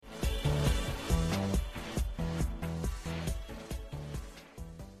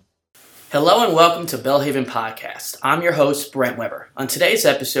Hello and welcome to Bellhaven Podcast. I'm your host, Brent Weber. On today's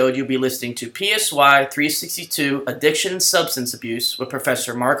episode, you'll be listening to PSY 362 Addiction and Substance Abuse with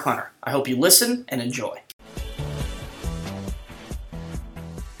Professor Mark Hunter. I hope you listen and enjoy.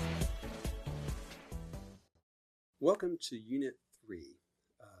 Welcome to Unit 3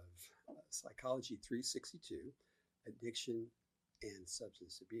 of Psychology 362, Addiction and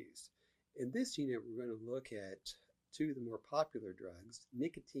Substance Abuse. In this unit, we're going to look at two of the more popular drugs,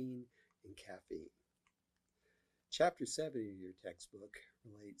 nicotine and caffeine. Chapter 7 of your textbook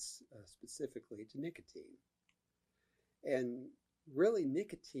relates specifically to nicotine. And really,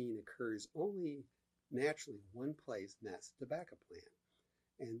 nicotine occurs only naturally in one place, and that's the tobacco plant.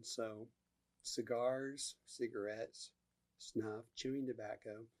 And so cigars, cigarettes, snuff, chewing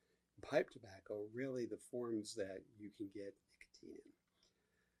tobacco, and pipe tobacco are really the forms that you can get nicotine in.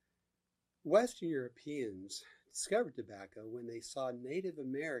 Western Europeans discovered tobacco when they saw Native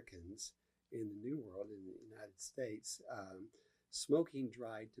Americans in the New World, in the United States, smoking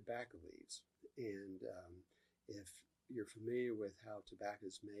dried tobacco leaves. And if you're familiar with how tobacco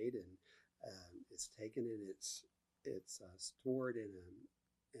is made, and it's taken and it's stored in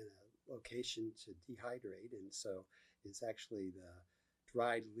a location to dehydrate, and so it's actually the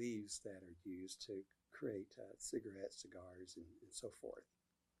dried leaves that are used to create cigarettes, cigars, and so forth.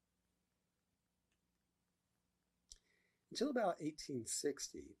 Until about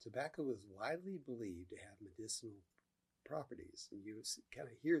 1860, tobacco was widely believed to have medicinal properties. And you kind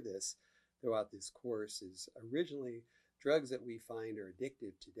of hear this throughout this course, is originally drugs that we find are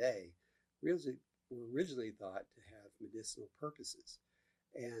addictive today were originally thought to have medicinal purposes.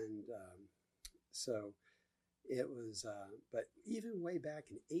 And so it was, but even way back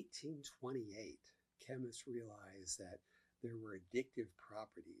in 1828, chemists realized that there were addictive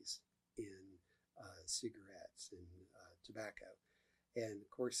properties in cigarettes and tobacco. And of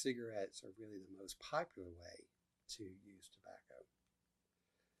course, cigarettes are really the most popular way to use tobacco.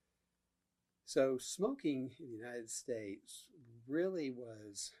 So smoking in the United States really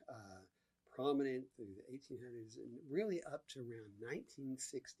was prominent through the 1800s and really up to around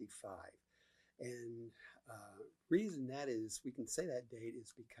 1965. And reason that is, we can say that date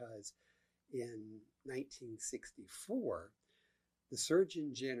is because in 1964, the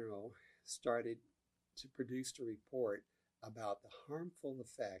Surgeon General started to produce a report about the harmful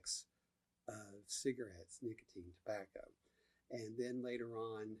effects of cigarettes, nicotine, tobacco, and then later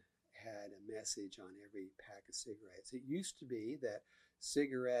on had a message on every pack of cigarettes. It used to be that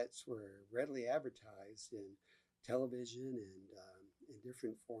cigarettes were readily advertised in television and in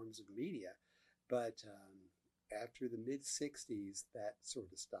different forms of media, but after the mid-60s, that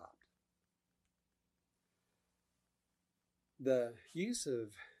sort of stopped. The use of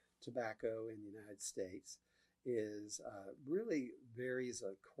tobacco in the United States is really varies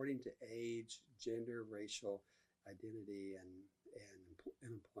according to age, gender, racial identity,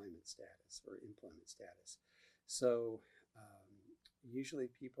 and employment status or employment status. So usually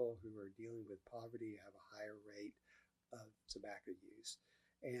people who are dealing with poverty have a higher rate of tobacco use.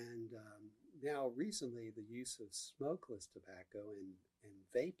 And now recently the use of smokeless tobacco and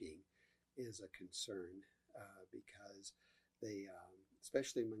vaping is a concern because they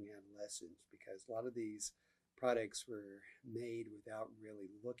especially among adolescents, because a lot of these products were made without really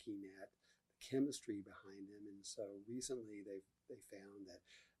looking at the chemistry behind them. And so recently they found that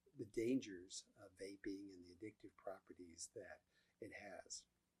the dangers of vaping and the addictive properties that it has.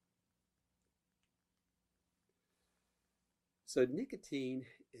 So nicotine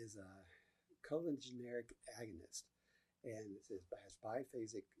is a cholinergic agonist, and it has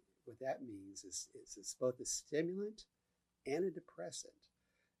biphasic. What that means is it's both a stimulant and a depressant.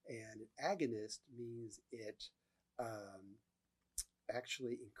 And an agonist means it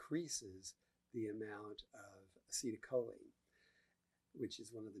actually increases the amount of acetylcholine, which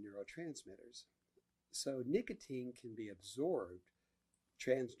is one of the neurotransmitters. So nicotine can be absorbed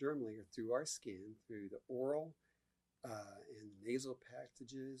transdermally or through our skin, through the oral and nasal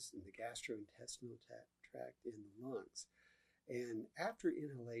passages and the gastrointestinal tract in the lungs. And after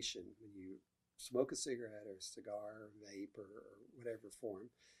inhalation, when you smoke a cigarette or a cigar or vape or whatever form,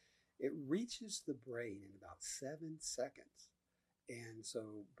 it reaches the brain in about 7 seconds. And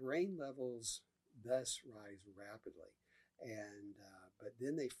so brain levels thus rise rapidly. And but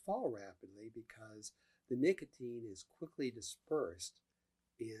then they fall rapidly because the nicotine is quickly dispersed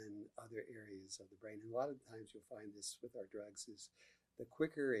in other areas of the brain. And a lot of times you'll find this with our drugs is the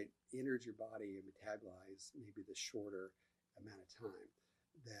quicker it enters your body and metabolizes, maybe the shorter amount of time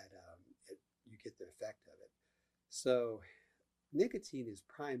that you get the effect of it. So nicotine is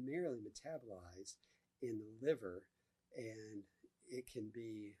primarily metabolized in the liver, and it can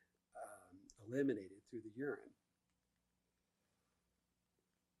be eliminated through the urine.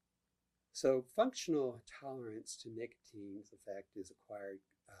 So functional tolerance to nicotine's effect is acquired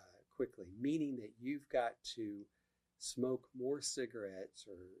quickly, meaning that you've got to smoke more cigarettes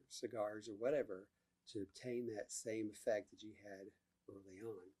or cigars or whatever to obtain that same effect that you had early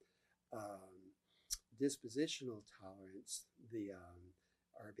on. Dispositional tolerance,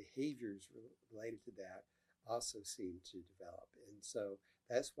 our behaviors related to that also seem to develop. And so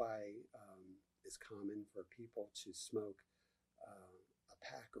that's why it's common for people to smoke a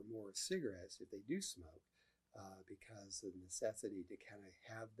pack or more of cigarettes if they do smoke, because of the necessity to kind of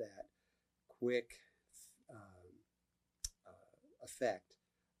have that quick effect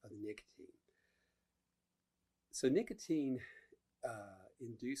of the nicotine. So nicotine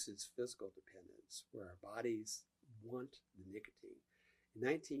induces physical dependence, where our bodies want the nicotine. In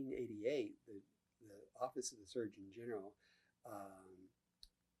 1988, the Office of the Surgeon General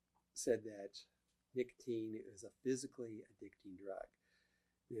said that nicotine is a physically addicting drug.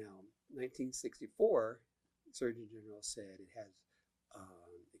 Now, 1964, the Surgeon General said it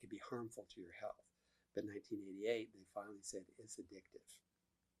can be harmful to your health. But in 1988, they finally said it's addictive.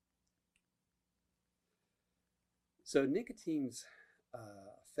 So nicotine's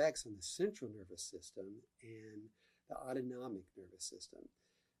effects on the central nervous system and the autonomic nervous system.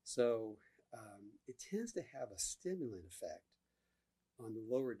 So it tends to have a stimulant effect on the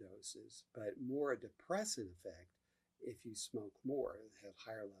lower doses, but more a depressant effect if you smoke more and have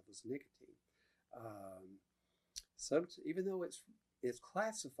higher levels of nicotine. Even though it's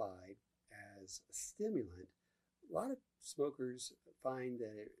classified as a stimulant, a lot of smokers find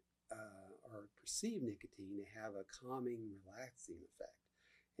that it or perceive nicotine to have a calming, relaxing effect.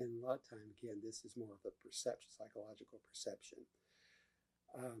 And a lot of time, again, this is more of a psychological perception.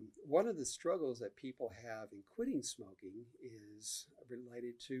 One of the struggles that people have in quitting smoking is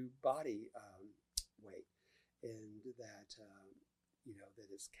related to body weight, and that that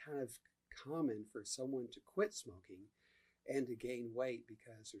it's kind of common for someone to quit smoking and to gain weight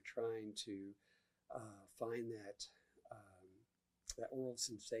because they're trying to find that oral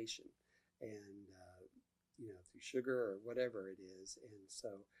sensation, and through sugar or whatever it is. And so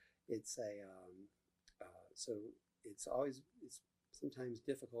it's it's sometimes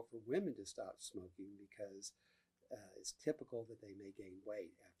difficult for women to stop smoking because it's typical that they may gain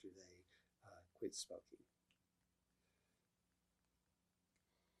weight after they quit smoking.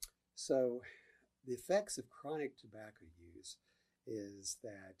 So the effects of chronic tobacco use is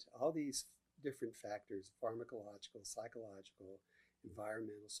that all these different factors, pharmacological, psychological,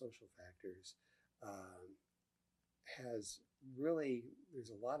 environmental, social factors, there's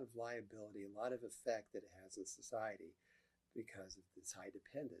a lot of liability, a lot of effect that it has in society because of this high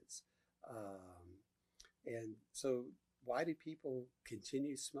dependence. And so why do people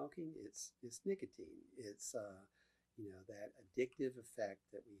continue smoking? It's nicotine. It's that addictive effect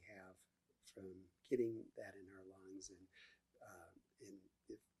that we have from getting that in our lungs, and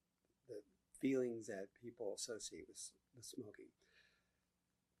the feelings that people associate with smoking.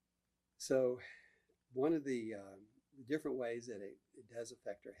 So one of the different ways that it does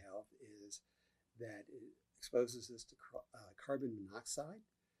affect our health is that it exposes us to carbon monoxide,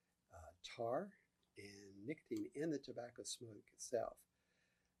 tar, and nicotine in the tobacco smoke itself.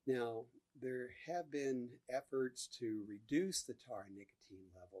 Now, there have been efforts to reduce the tar and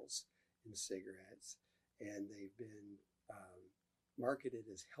nicotine levels in cigarettes, and they've been marketed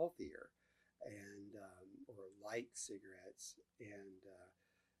as healthier and or light cigarettes. And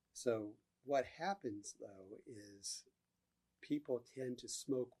so what happens, though, is people tend to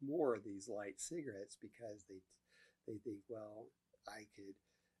smoke more of these light cigarettes because they think, well,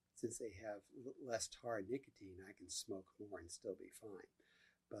 since they have less tar and nicotine, I can smoke more and still be fine.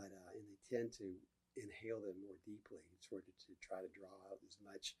 But and they tend to inhale them more deeply to try to draw out as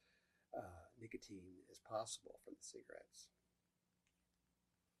much nicotine as possible from the cigarettes.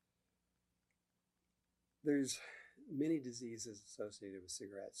 There's many diseases associated with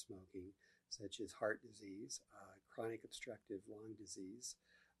cigarette smoking, such as heart disease, chronic obstructive lung disease,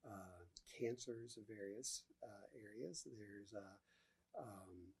 cancers of various areas.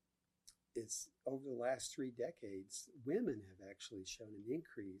 It's over the last 3 decades, women have actually shown an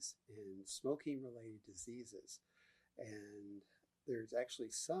increase in smoking-related diseases, and there's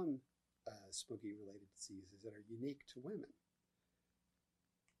actually some smoking-related diseases that are unique to women.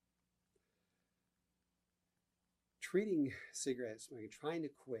 Treating cigarette smoking, trying to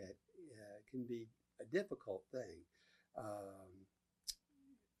quit, can be a difficult thing.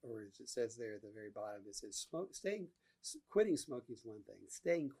 Or as it says there at the very bottom, it says quitting smoking is one thing,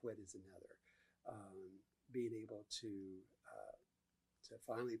 staying quit is another. Being able to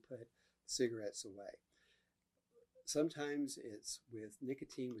finally put cigarettes away. Sometimes it's with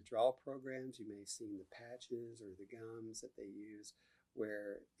nicotine withdrawal programs. You may have seen the patches or the gums that they use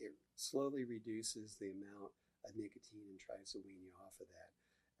where it slowly reduces the amount of nicotine and tries to wean you off of that.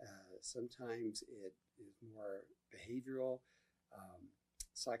 Sometimes it is more behavioral,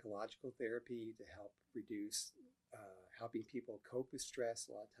 psychological therapy to help reduce, helping people cope with stress.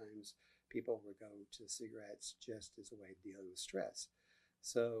 A lot of times people will go to cigarettes just as a way of dealing with stress.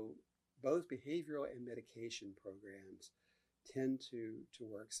 So both behavioral and medication programs tend to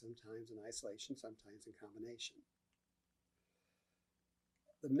work sometimes in isolation, sometimes in combination.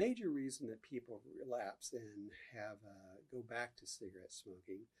 The major reason that people relapse and go back to cigarette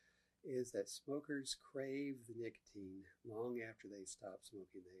smoking is that smokers crave the nicotine long after they stop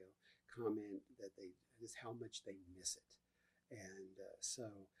smoking. They'll comment that just how much they miss it. And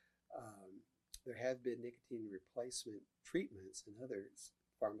so there have been nicotine replacement treatments and other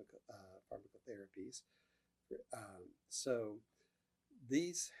pharmacotherapies. So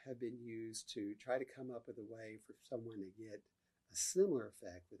these have been used to try to come up with a way for someone to get a similar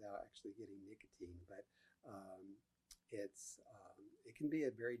effect without actually getting nicotine, but it can be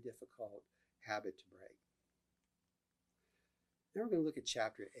a very difficult habit to break. Now we're going to look at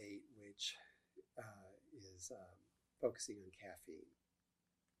Chapter 8, which is focusing on caffeine.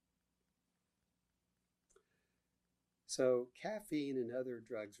 So caffeine and other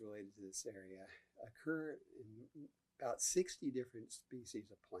drugs related to this area occur in about 60 different species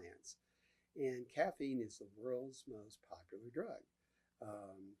of plants. And caffeine is the world's most popular drug.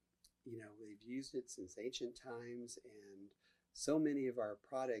 They've used it since ancient times, and so many of our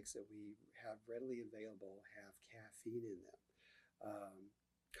products that we have readily available have caffeine in them.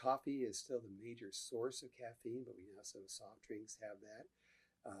 Coffee is still the major source of caffeine, but we also soft drinks have that,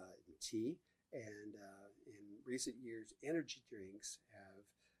 and tea. And in recent years, energy drinks have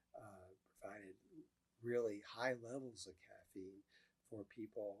provided really high levels of caffeine for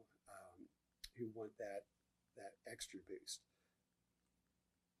people who want that extra boost.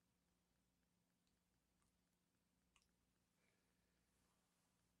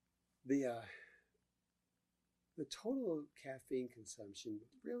 The total caffeine consumption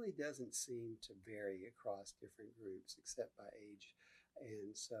really doesn't seem to vary across different groups except by age.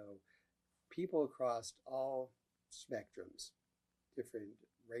 And so people across all spectrums, different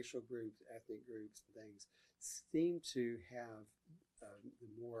racial groups, ethnic groups, and things, seem to have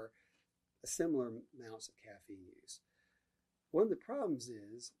similar amounts of caffeine use. One of the problems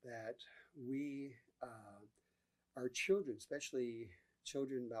is that our children, especially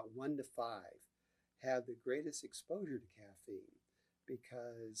children about 1 to 5, have the greatest exposure to caffeine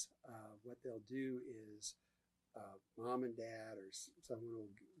because what they'll do is mom and dad or someone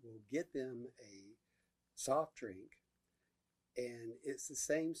will get them a soft drink, and it's the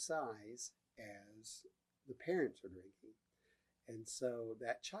same size as the parents are drinking. And so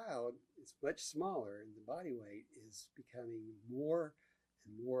that child is much smaller, and the body weight is becoming more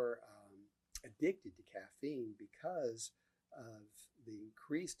and more addicted to caffeine because of the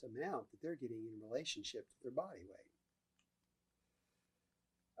increased amount that they're getting in relationship to their body weight.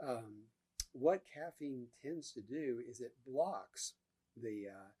 What caffeine tends to do is it blocks the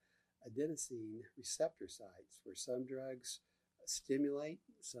adenosine receptor sites, where some drugs stimulate,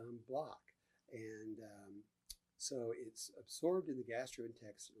 some block. And so it's absorbed in the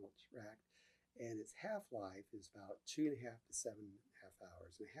gastrointestinal tract, and its half-life is about 2.5 to 7.5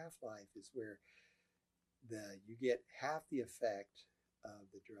 hours. And half-life is where you get half the effect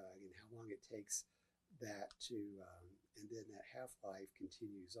of the drug and how long it takes that to, and then that half-life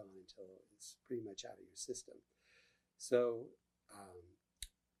continues on until it's pretty much out of your system. So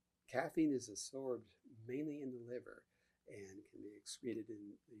caffeine is absorbed mainly in the liver and can be excreted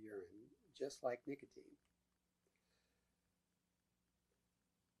in the urine, just like nicotine.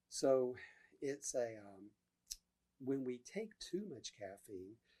 So it's when we take too much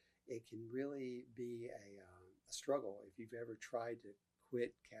caffeine, it can really be a struggle. If you've ever tried to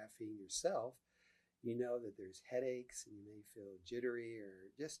quit caffeine yourself, you know that there's headaches and you may feel jittery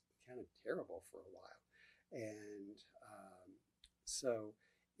or just kind of terrible for a while. And so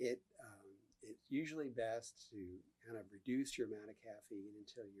it's usually best to kind of reduce your amount of caffeine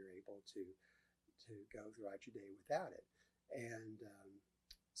until you're able to go throughout your day without it. And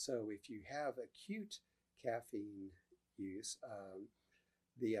so if you have acute caffeine use,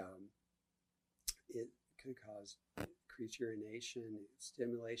 it could cause increased urination,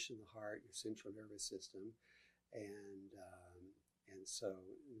 stimulation of the heart, your central nervous system, and so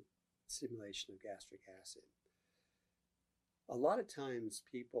stimulation of gastric acid. A lot of times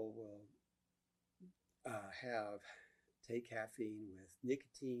people will take caffeine with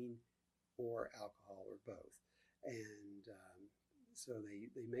nicotine or alcohol or both. And so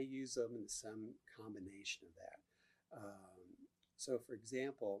they may use them in some combination of that. So for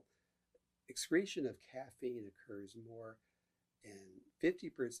example, excretion of caffeine occurs more and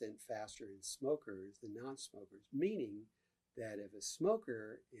 50% faster in smokers than non-smokers, meaning that if a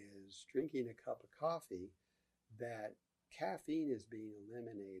smoker is drinking a cup of coffee, that caffeine is being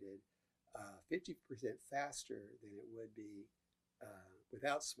eliminated 50% faster than it would be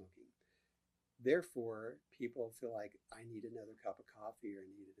without smoking. Therefore, people feel like I need another cup of coffee or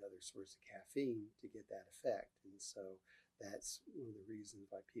I need another source of caffeine to get that effect. And so that's one of the reasons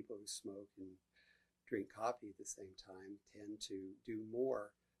why people who smoke and drink coffee at the same time tend to do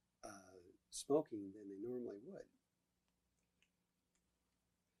more smoking than they normally would.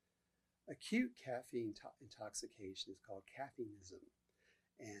 Acute caffeine intoxication is called caffeineism,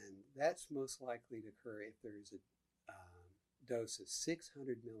 and that's most likely to occur if there's a dose of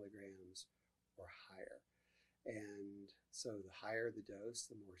 600 milligrams or higher. And so the higher the dose,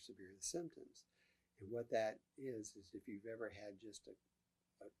 the more severe the symptoms. And what that is if you've ever had just a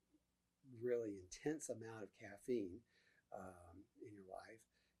really intense amount of caffeine in your life,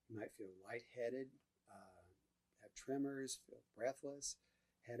 you might feel lightheaded, have tremors, feel breathless,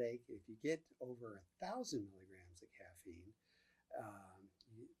 headache. If you get over 1,000 milligrams of caffeine,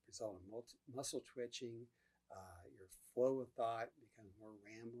 you result in muscle twitching, your flow of thought becomes more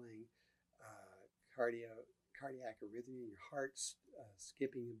rambling, cardiac arrhythmia, your heart's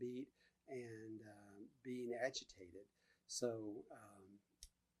skipping a beat, and being agitated. So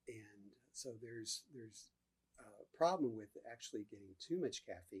there's a problem with actually getting too much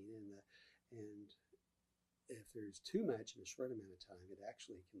caffeine, and if there's too much in a short amount of time, it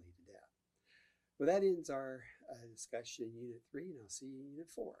actually can lead to death. Well, that ends our discussion in Unit 3, and I'll see you in Unit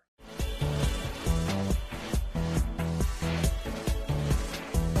 4.